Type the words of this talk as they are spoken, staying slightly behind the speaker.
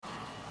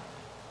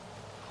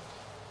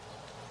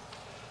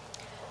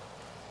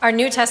Our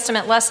New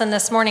Testament lesson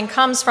this morning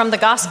comes from the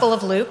Gospel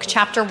of Luke,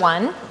 chapter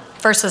 1,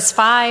 verses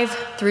 5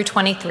 through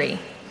 23.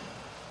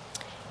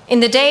 In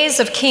the days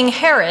of King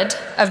Herod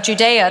of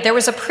Judea, there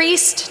was a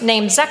priest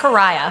named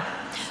Zechariah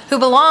who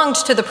belonged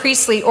to the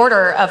priestly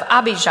order of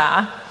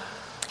Abijah.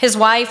 His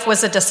wife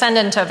was a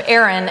descendant of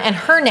Aaron, and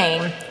her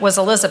name was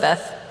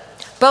Elizabeth.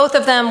 Both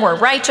of them were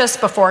righteous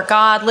before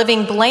God,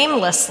 living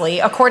blamelessly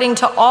according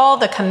to all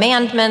the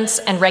commandments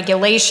and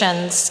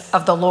regulations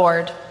of the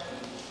Lord.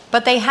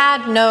 But they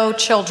had no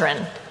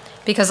children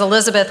because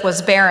Elizabeth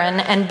was barren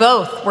and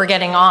both were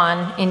getting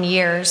on in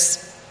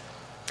years.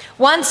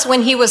 Once,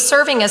 when he was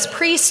serving as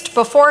priest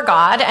before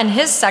God and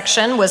his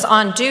section was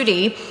on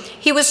duty,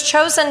 he was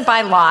chosen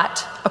by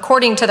lot,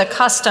 according to the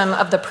custom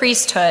of the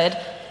priesthood,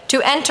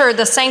 to enter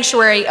the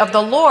sanctuary of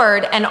the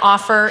Lord and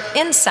offer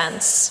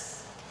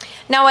incense.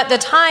 Now, at the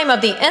time of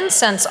the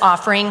incense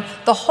offering,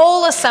 the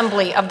whole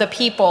assembly of the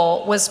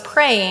people was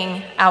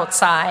praying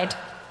outside.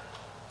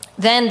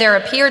 Then there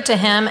appeared to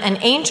him an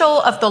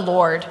angel of the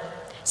Lord,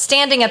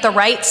 standing at the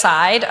right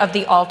side of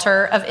the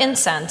altar of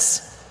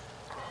incense.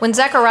 When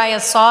Zechariah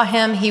saw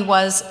him, he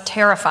was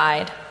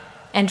terrified,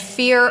 and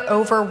fear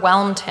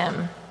overwhelmed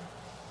him.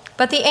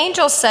 But the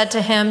angel said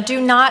to him, "Do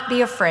not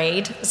be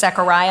afraid,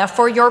 Zechariah,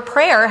 for your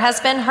prayer has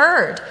been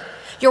heard.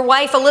 Your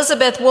wife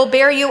Elizabeth will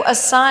bear you a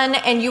son,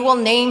 and you will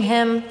name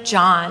him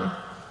John.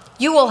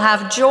 You will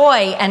have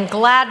joy and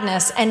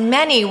gladness, and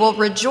many will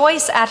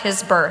rejoice at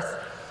his birth.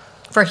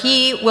 For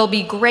he will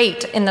be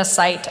great in the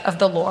sight of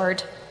the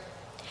Lord.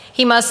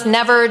 He must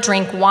never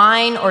drink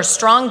wine or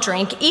strong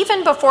drink.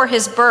 Even before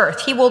his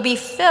birth, he will be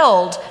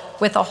filled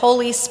with the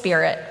Holy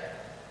Spirit.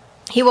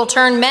 He will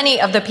turn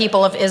many of the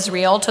people of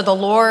Israel to the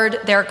Lord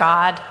their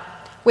God.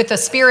 With the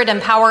spirit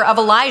and power of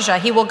Elijah,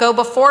 he will go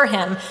before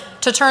him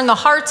to turn the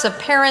hearts of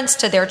parents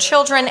to their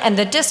children and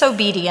the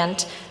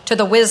disobedient to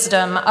the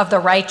wisdom of the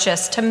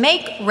righteous, to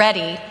make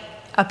ready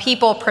a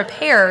people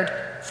prepared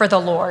for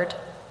the Lord."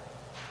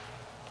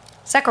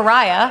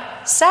 Zechariah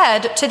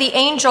said to the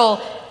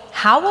angel,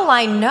 "How will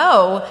I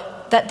know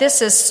that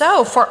this is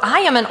so? For I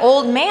am an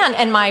old man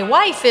and my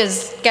wife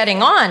is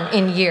getting on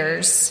in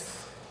years."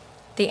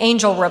 The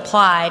angel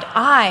replied,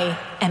 "I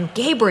am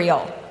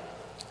Gabriel.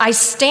 I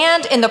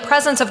stand in the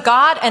presence of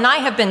God, and I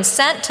have been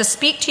sent to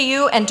speak to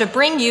you and to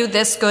bring you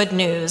this good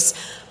news.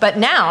 But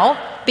now,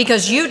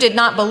 because you did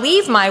not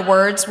believe my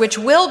words, which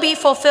will be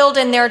fulfilled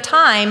in their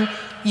time,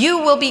 you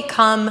will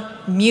become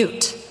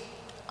mute,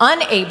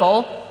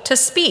 unable to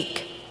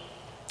speak,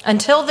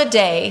 until the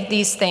day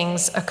these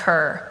things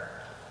occur."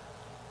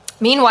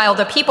 Meanwhile,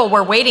 the people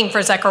were waiting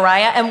for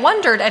Zechariah and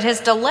wondered at his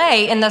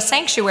delay in the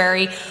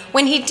sanctuary.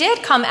 When he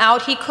did come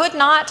out, he could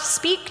not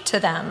speak to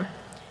them,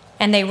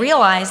 and they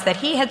realized that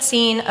he had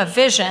seen a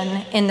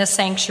vision in the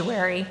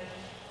sanctuary.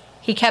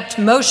 He kept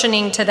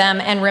motioning to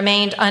them and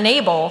remained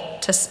unable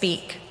to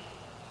speak.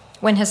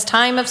 When his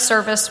time of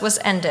service was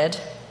ended,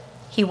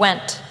 he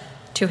went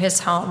to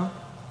his home.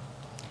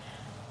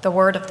 The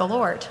word of the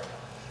Lord.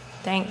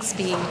 Thanks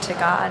be to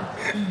God.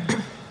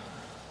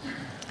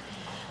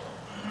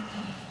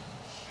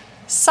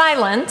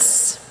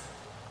 Silence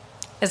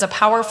is a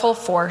powerful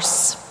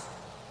force.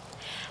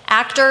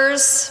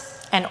 Actors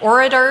and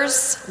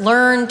orators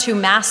learn to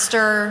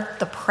master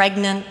the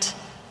pregnant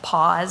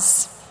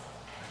pause.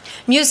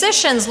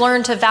 Musicians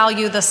learn to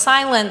value the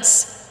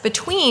silence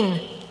between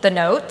the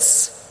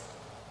notes.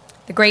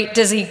 The great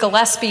Dizzy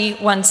Gillespie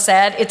once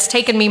said, "It's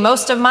taken me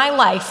most of my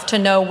life to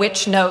know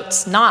which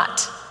notes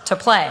not to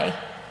play."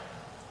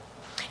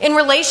 In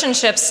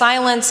relationships,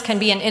 silence can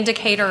be an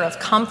indicator of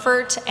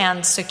comfort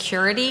and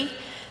security.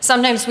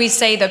 Sometimes we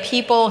say the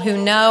people who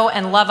know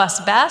and love us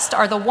best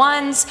are the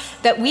ones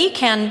that we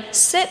can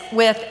sit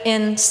with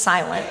in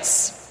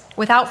silence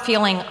without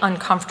feeling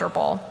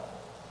uncomfortable.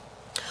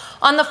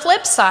 On the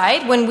flip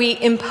side, when we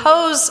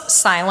impose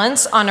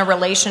silence on a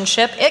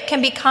relationship, it can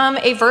become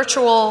a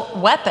virtual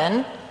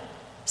weapon,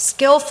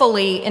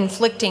 skillfully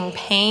inflicting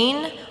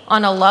pain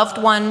on a loved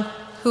one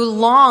who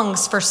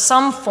longs for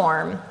some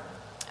form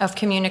of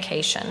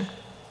communication.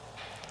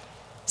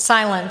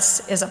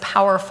 Silence is a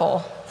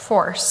powerful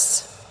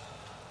force.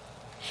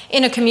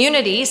 In a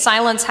community,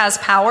 silence has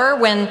power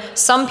when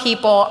some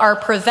people are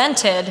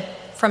prevented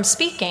from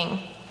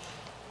speaking.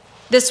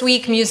 This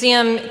week,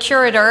 museum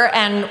curator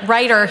and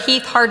writer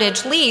Heath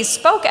Hardage Lee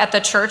spoke at the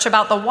church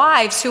about the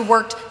wives who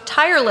worked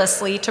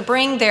tirelessly to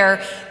bring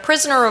their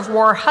prisoner of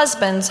war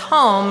husbands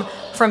home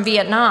from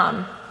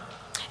Vietnam.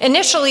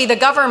 Initially, the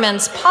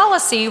government's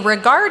policy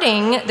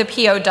regarding the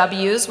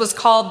POWs was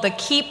called the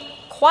Keep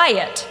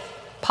Quiet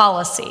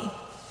policy.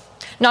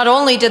 Not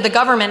only did the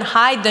government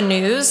hide the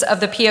news of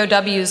the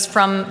POWs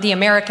from the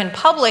American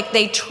public,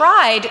 they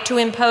tried to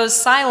impose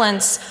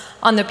silence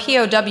on the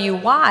POW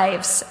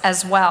wives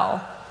as well.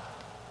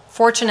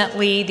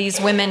 Fortunately, these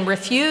women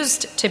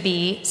refused to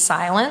be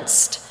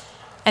silenced,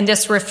 and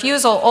this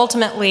refusal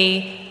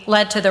ultimately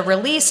led to the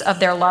release of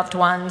their loved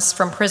ones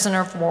from prisoner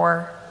of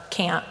war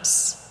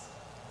camps.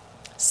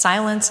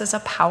 Silence is a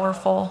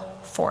powerful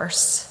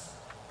force.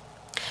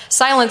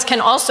 Silence can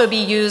also be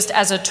used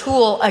as a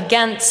tool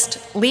against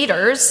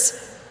leaders.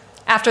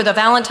 After the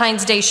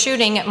Valentine's Day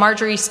shooting at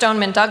Marjorie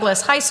Stoneman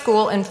Douglas High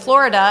School in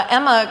Florida,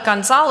 Emma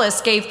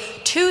Gonzalez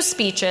gave 2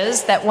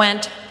 speeches that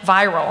went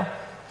viral.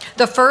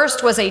 The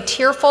first was a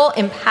tearful,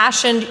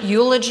 impassioned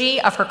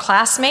eulogy of her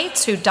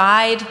classmates who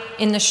died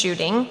in the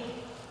shooting.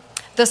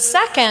 The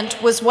second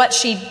was what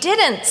she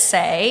didn't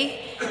say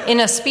in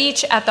a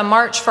speech at the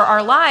March for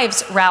Our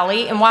Lives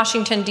rally in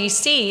Washington,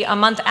 D.C., a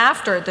month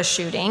after the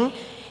shooting.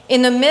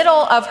 In the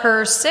middle of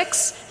her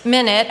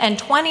 6-minute and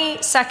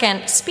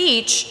 20-second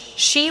speech,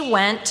 she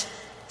went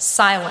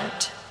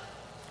silent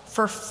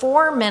for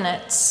 4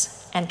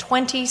 minutes and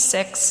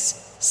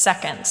 26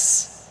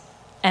 seconds,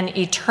 an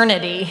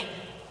eternity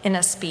in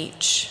a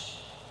speech.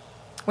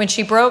 When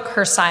she broke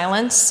her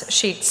silence,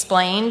 she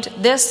explained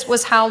this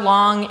was how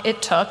long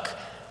it took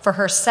for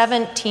her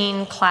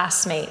 17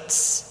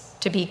 classmates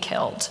to be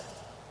killed.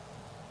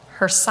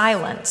 Her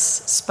silence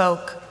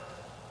spoke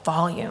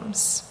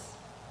volumes.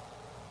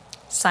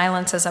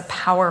 Silence is a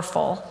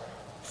powerful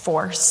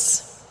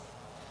force.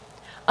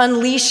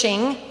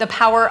 Unleashing the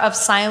power of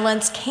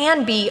silence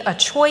can be a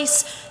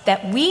choice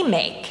that we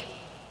make.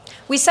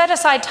 We set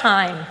aside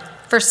time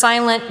for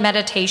silent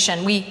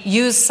meditation. We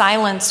use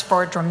silence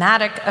for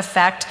dramatic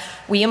effect.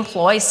 We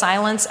employ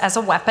silence as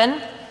a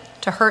weapon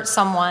to hurt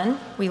someone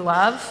we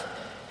love.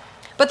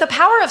 But the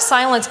power of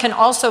silence can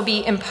also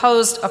be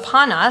imposed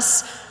upon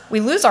us. We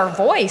lose our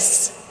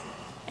voice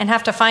and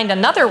have to find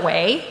another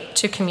way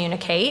to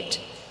communicate.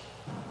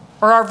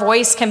 Or our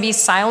voice can be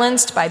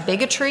silenced by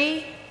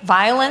bigotry,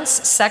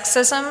 violence,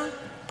 sexism,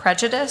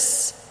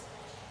 prejudice.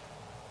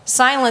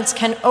 Silence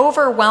can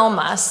overwhelm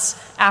us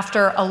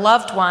after a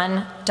loved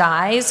one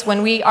dies,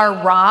 when we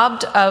are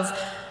robbed of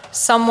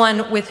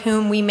someone with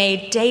whom we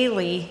made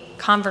daily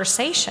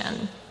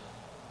conversation.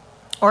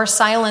 Or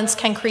silence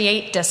can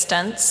create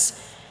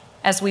distance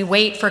as we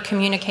wait for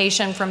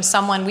communication from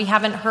someone we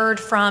haven't heard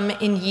from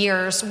in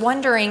years,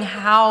 wondering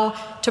how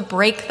to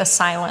break the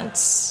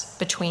silence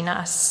between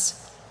us.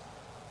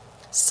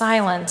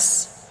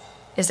 Silence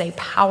is a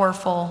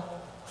powerful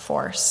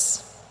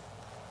force.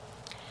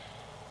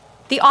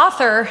 The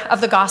author of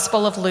the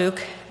Gospel of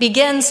Luke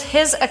begins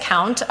his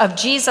account of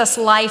Jesus'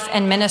 life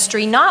and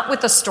ministry not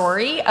with the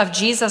story of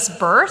Jesus'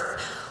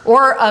 birth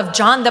or of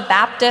John the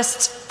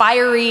Baptist's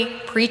fiery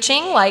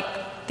preaching like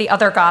the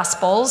other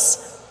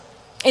Gospels.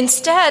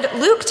 Instead,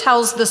 Luke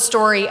tells the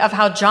story of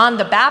how John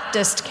the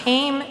Baptist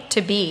came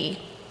to be,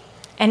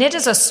 and it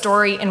is a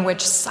story in which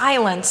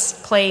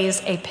silence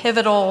plays a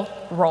pivotal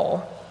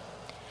role.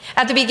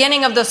 At the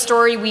beginning of the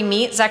story, we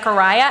meet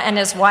Zechariah and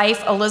his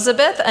wife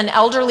Elizabeth, an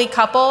elderly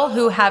couple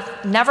who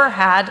have never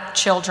had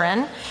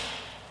children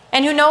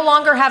and who no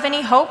longer have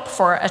any hope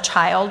for a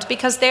child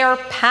because they are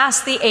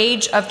past the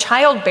age of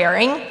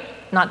childbearing,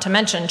 not to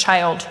mention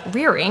child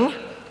rearing.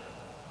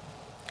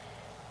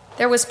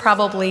 There was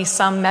probably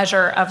some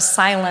measure of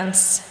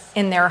silence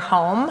in their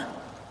home,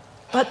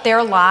 but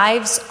their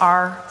lives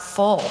are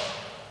full.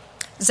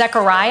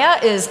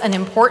 Zechariah is an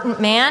important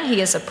man.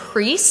 He is a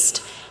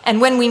priest. And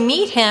when we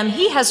meet him,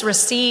 he has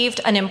received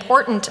an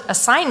important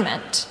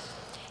assignment.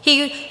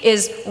 He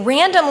is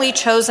randomly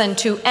chosen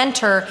to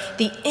enter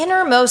the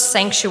innermost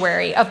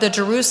sanctuary of the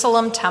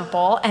Jerusalem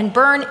temple and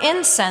burn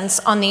incense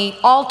on the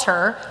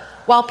altar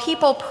while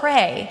people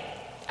pray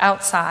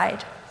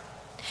outside.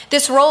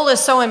 This role is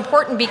so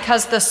important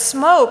because the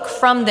smoke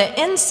from the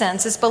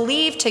incense is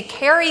believed to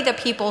carry the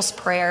people's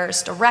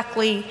prayers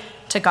directly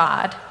to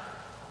God.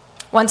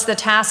 Once the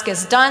task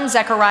is done,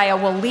 Zechariah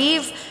will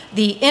leave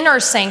the inner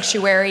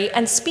sanctuary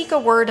and speak a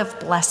word of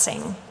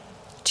blessing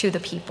to the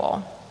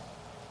people.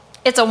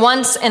 It's a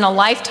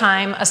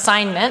once-in-a-lifetime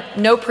assignment.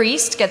 No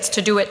priest gets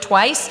to do it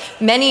twice.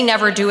 Many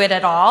never do it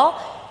at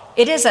all.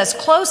 It is as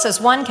close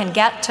as one can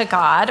get to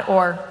God,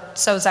 or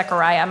so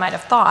Zechariah might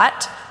have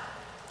thought.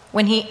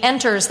 When he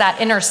enters that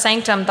inner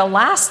sanctum, the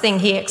last thing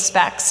he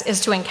expects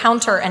is to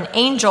encounter an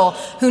angel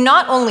who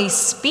not only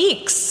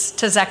speaks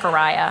to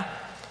Zechariah,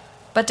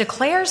 but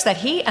declares that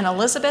he and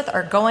Elizabeth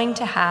are going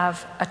to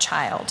have a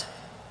child.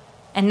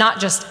 And not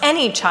just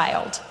any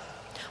child,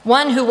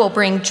 one who will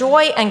bring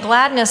joy and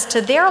gladness to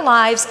their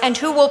lives and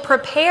who will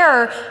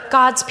prepare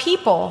God's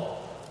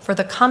people for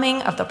the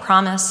coming of the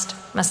promised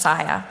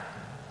Messiah.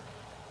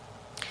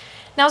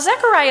 Now,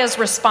 Zechariah's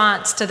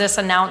response to this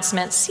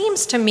announcement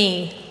seems to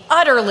me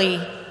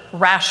utterly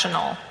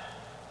rational.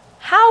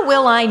 How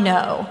will I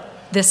know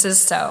this is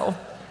so?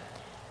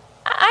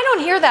 I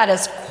don't hear that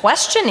as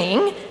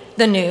questioning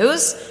the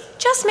news,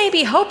 just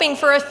maybe hoping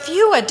for a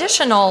few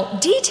additional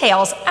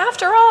details.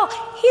 After all,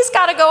 he's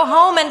got to go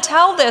home and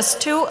tell this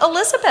to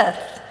Elizabeth.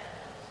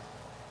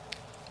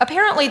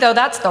 Apparently, though,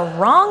 that's the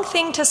wrong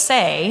thing to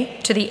say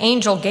to the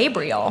angel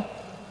Gabriel,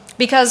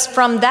 because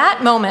from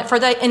that moment, for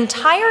the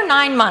entire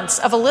 9 months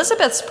of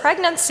Elizabeth's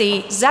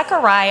pregnancy,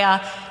 Zechariah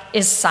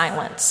is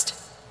silenced.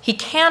 He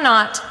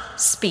cannot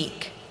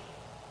speak.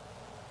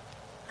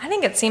 I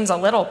think it seems a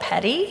little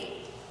petty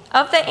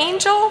of the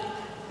angel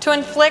to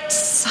inflict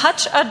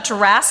such a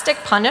drastic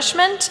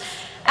punishment.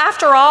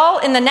 After all,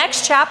 in the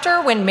next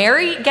chapter, when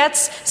Mary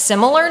gets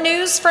similar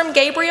news from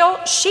Gabriel,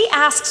 she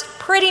asks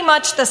pretty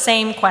much the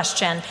same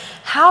question.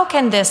 How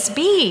can this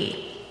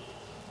be?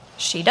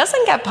 She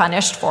doesn't get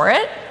punished for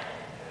it.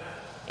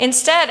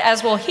 Instead,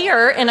 as we'll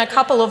hear in a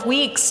couple of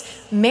weeks,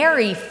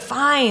 Mary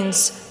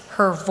finds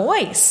her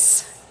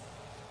voice.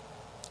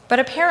 But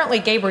apparently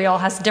Gabriel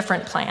has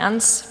different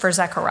plans for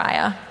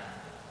Zechariah.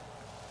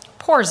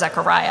 Poor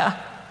Zechariah.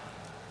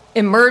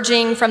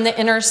 Emerging from the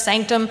inner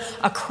sanctum,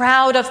 a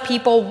crowd of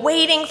people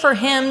waiting for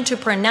him to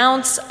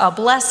pronounce a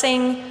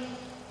blessing.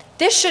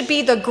 This should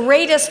be the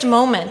greatest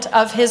moment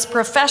of his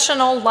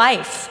professional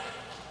life.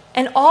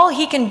 And all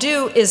he can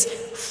do is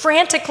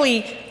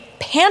frantically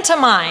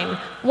pantomime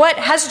what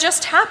has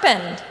just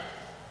happened.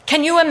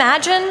 Can you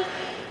imagine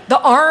the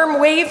arm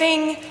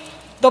waving,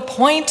 the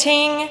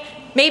pointing,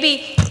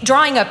 maybe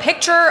drawing a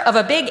picture of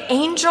a big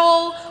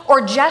angel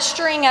or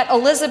gesturing at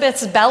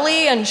Elizabeth's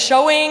belly and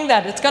showing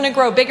that it's going to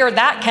grow bigger?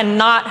 That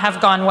cannot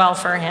have gone well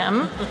for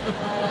him.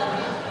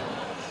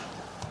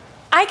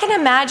 I can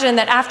imagine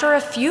that after a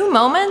few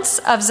moments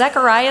of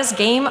Zechariah's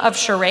game of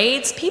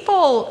charades,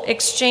 people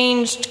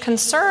exchanged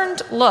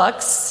concerned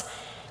looks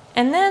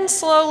and then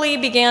slowly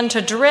began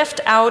to drift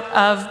out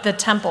of the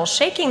temple,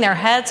 shaking their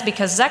heads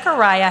because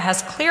Zechariah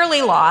has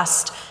clearly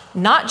lost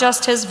not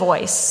just his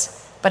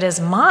voice, but his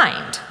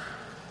mind.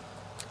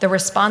 The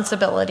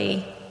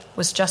responsibility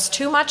was just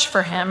too much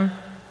for him.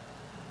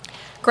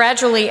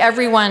 Gradually,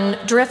 everyone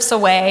drifts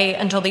away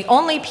until the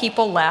only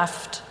people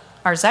left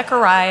are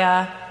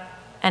Zechariah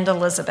and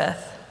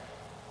Elizabeth,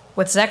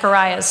 with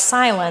Zechariah's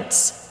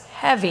silence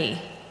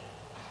heavy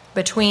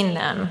between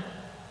them.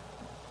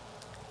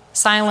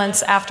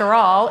 Silence, after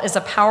all, is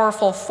a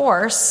powerful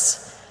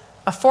force,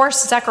 a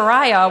force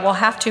Zechariah will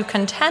have to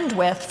contend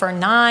with for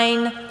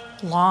 9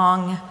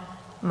 long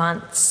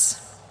months.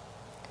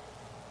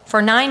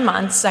 For 9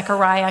 months,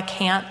 Zechariah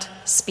can't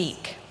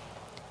speak.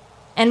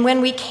 And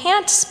when we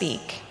can't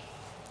speak,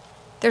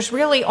 there's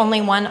really only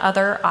one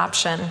other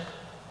option.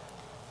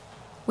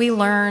 We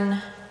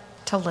learn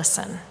to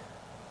listen.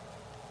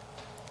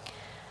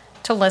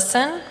 To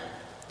listen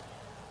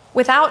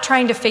without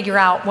trying to figure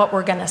out what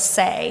we're going to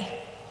say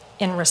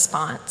in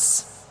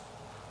response.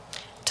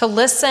 To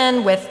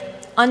listen with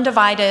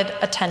undivided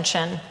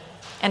attention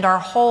and our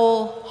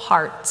whole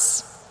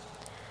hearts.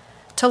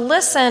 To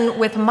listen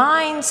with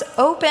minds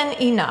open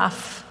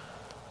enough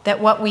that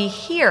what we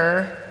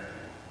hear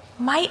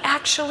might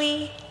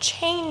actually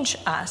change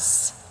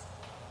us.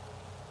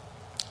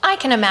 I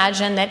can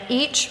imagine that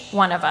each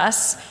one of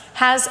us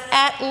has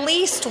at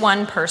least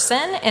one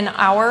person in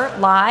our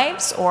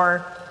lives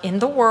or in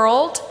the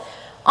world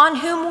on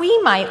whom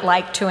we might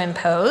like to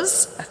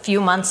impose a few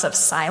months of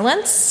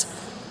silence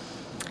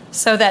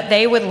so that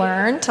they would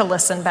learn to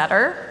listen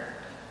better.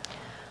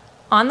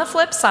 On the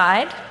flip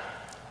side,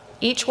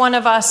 each one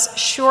of us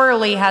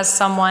surely has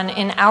someone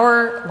in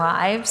our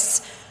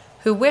lives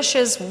who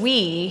wishes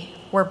we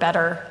were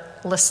better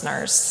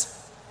listeners.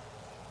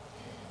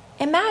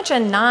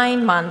 Imagine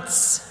 9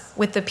 months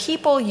with the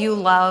people you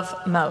love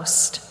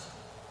most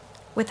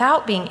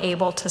without being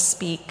able to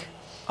speak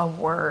a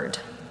word.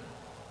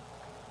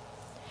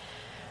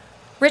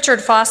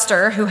 Richard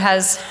Foster, who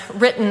has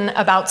written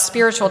about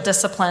spiritual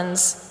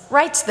disciplines,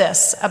 writes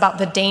this about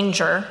the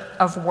danger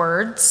of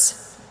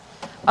words.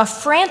 A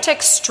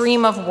frantic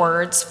stream of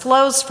words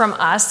flows from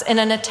us in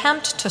an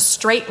attempt to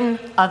straighten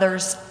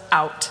others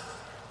out.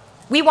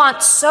 We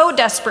want so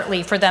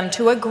desperately for them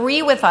to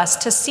agree with us,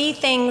 to see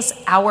things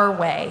our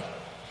way.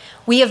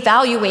 We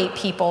evaluate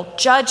people,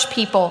 judge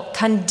people,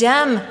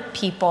 condemn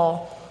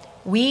people.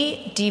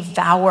 We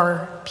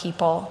devour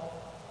people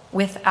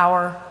with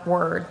our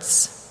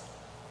words.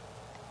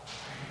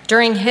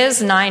 During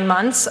his 9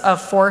 months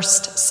of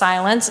forced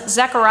silence,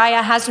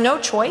 Zechariah has no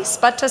choice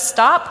but to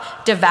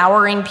stop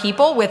devouring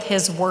people with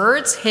his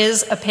words,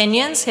 his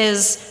opinions,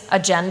 his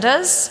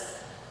agendas.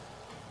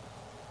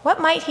 What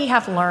might he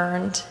have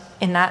learned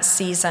in that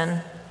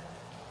season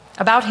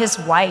about his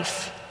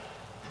wife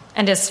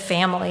and his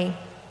family,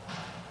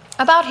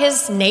 about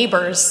his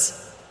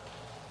neighbors,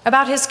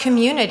 about his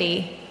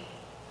community,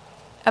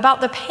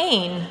 about the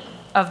pain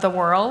of the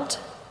world?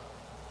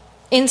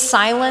 In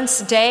silence,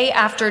 day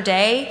after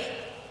day,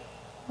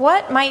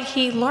 what might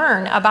he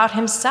learn about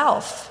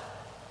himself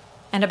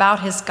and about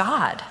his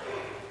God?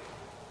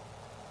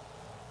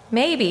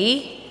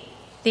 Maybe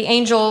the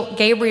angel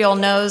Gabriel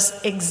knows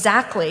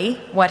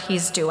exactly what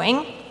he's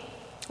doing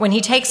when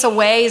he takes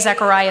away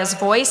Zechariah's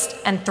voice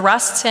and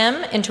thrusts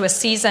him into a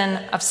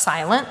season of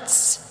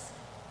silence.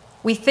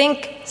 We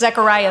think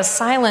Zechariah's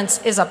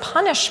silence is a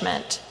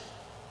punishment.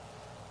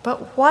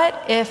 But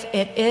what if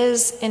it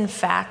is, in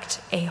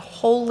fact, a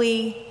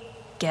holy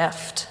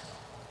gift?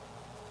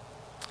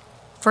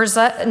 For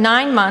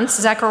 9 months,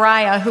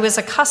 Zechariah, who is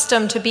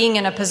accustomed to being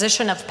in a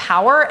position of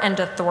power and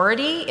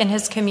authority in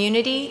his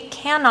community,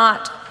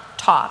 cannot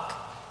talk,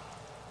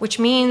 which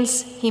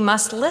means he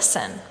must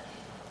listen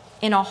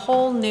in a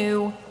whole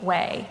new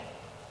way.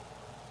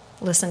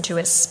 Listen to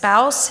his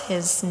spouse,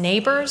 his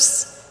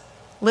neighbors,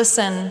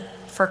 listen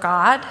for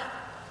God.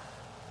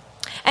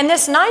 And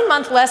this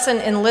 9-month lesson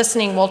in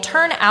listening will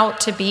turn out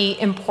to be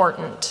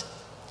important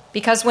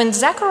because when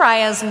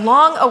Zechariah's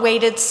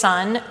long-awaited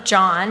son,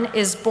 John,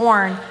 is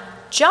born,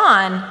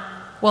 John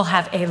will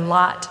have a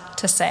lot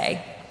to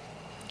say.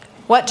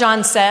 What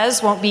John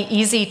says won't be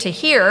easy to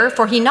hear,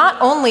 for he not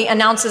only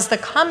announces the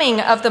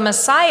coming of the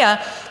Messiah,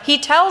 he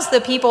tells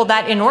the people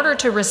that in order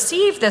to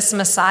receive this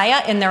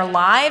Messiah in their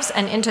lives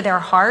and into their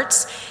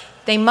hearts,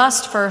 they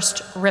must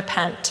first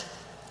repent,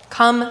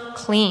 come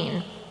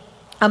clean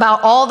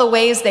about all the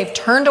ways they've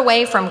turned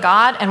away from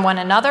God and one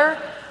another,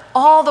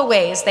 all the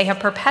ways they have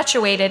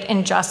perpetuated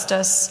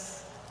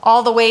injustice,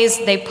 all the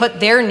ways they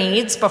put their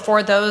needs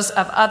before those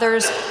of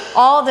others,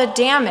 all the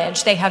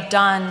damage they have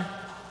done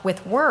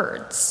with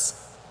words.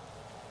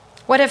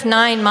 What if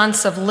 9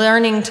 months of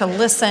learning to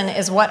listen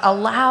is what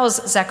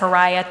allows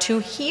Zechariah to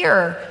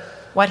hear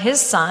what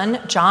his son,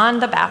 John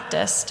the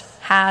Baptist,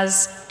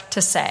 has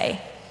to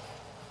say?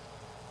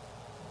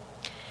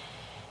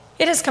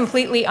 It is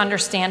completely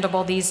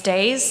understandable these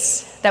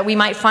days that we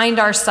might find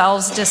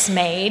ourselves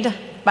dismayed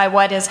by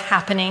what is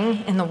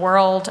happening in the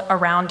world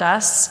around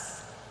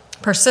us.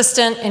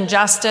 Persistent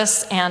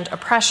injustice and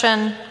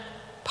oppression,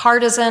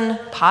 partisan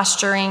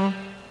posturing,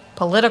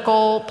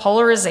 political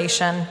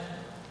polarization,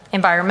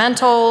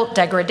 environmental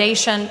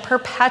degradation,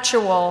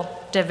 perpetual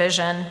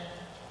division.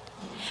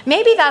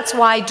 Maybe that's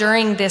why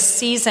during this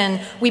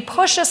season we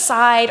push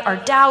aside our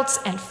doubts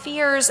and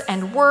fears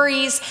and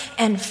worries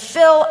and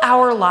fill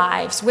our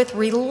lives with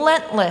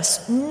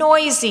relentless,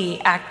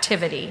 noisy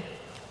activity,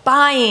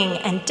 buying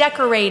and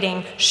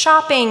decorating,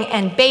 shopping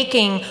and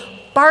baking,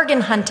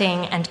 bargain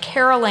hunting and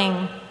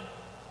caroling.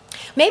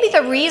 Maybe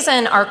the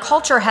reason our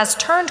culture has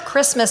turned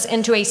Christmas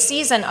into a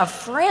season of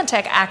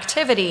frantic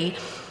activity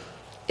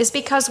is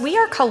because we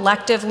are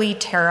collectively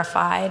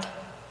terrified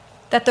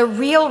that the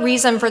real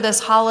reason for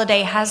this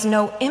holiday has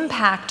no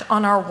impact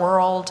on our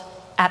world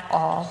at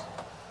all.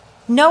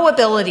 No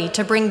ability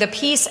to bring the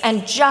peace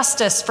and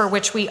justice for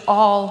which we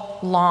all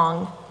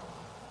long.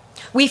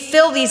 We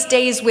fill these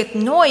days with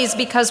noise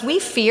because we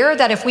fear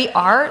that if we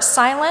are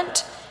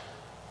silent,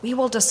 we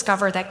will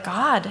discover that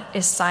God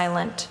is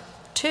silent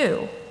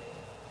too.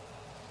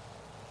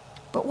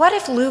 But what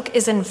if Luke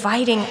is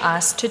inviting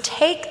us to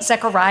take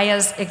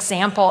Zechariah's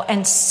example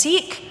and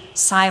seek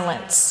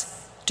silence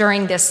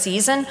during this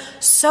season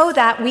so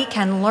that we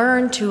can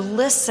learn to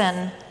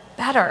listen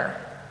better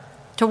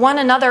to one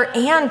another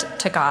and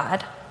to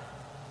God?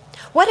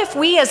 What if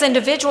we as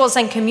individuals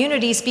and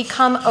communities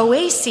become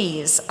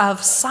oases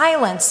of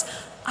silence,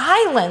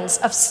 islands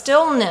of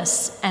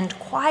stillness and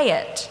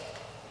quiet?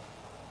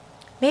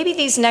 Maybe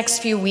these next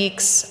few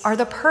weeks are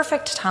the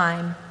perfect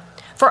time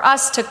for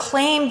us to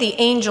claim the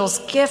angel's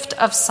gift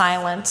of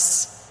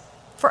silence,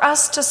 for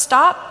us to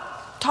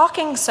stop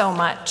talking so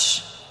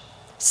much,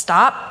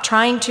 stop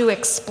trying to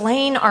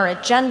explain our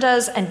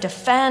agendas and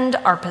defend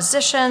our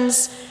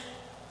positions,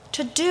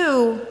 to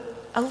do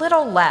a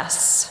little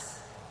less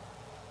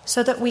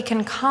so that we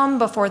can come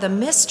before the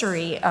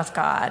mystery of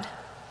God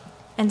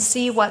and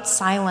see what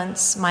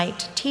silence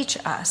might teach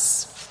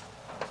us.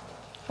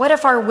 What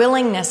if our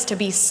willingness to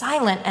be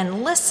silent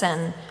and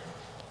listen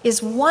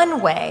is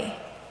one way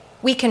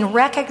we can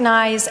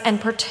recognize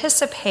and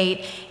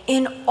participate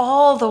in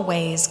all the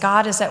ways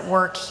God is at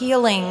work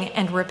healing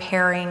and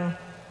repairing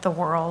the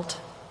world?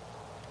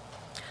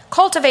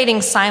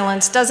 Cultivating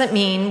silence doesn't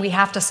mean we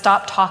have to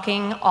stop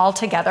talking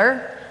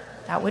altogether.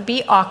 That would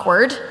be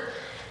awkward.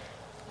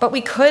 But we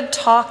could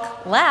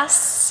talk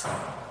less.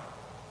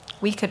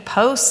 We could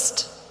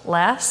post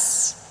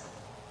less.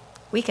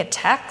 We could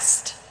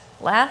text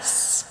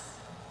less.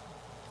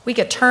 We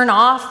could turn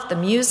off the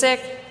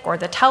music or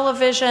the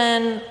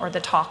television, or the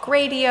talk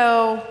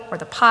radio, or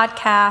the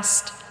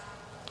podcast.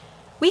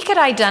 We could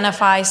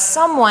identify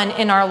someone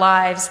in our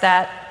lives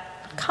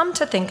that, come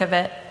to think of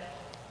it,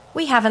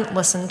 we haven't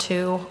listened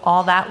to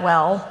all that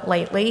well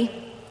lately,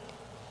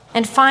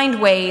 and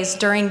find ways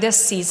during this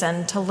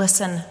season to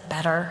listen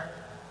better,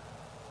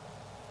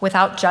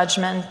 without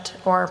judgment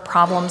or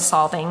problem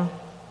solving.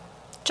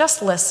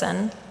 Just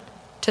listen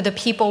to the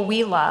people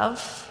we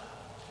love,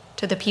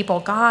 to the people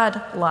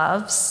God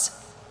loves,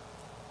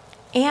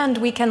 and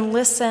we can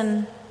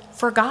listen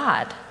for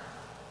God.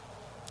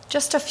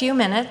 Just a few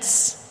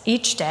minutes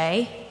each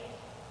day.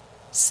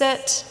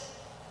 Sit,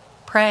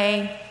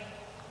 pray,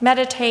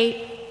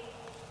 meditate,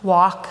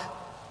 walk,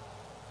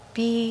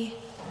 be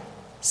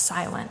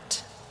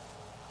silent.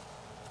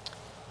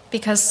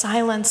 Because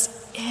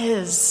silence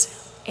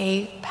is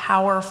a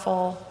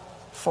powerful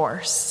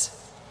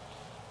force.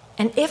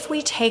 And if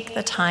we take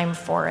the time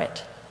for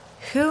it,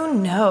 who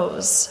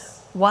knows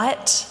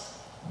what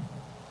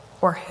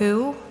or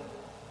who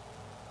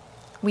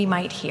we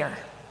might hear.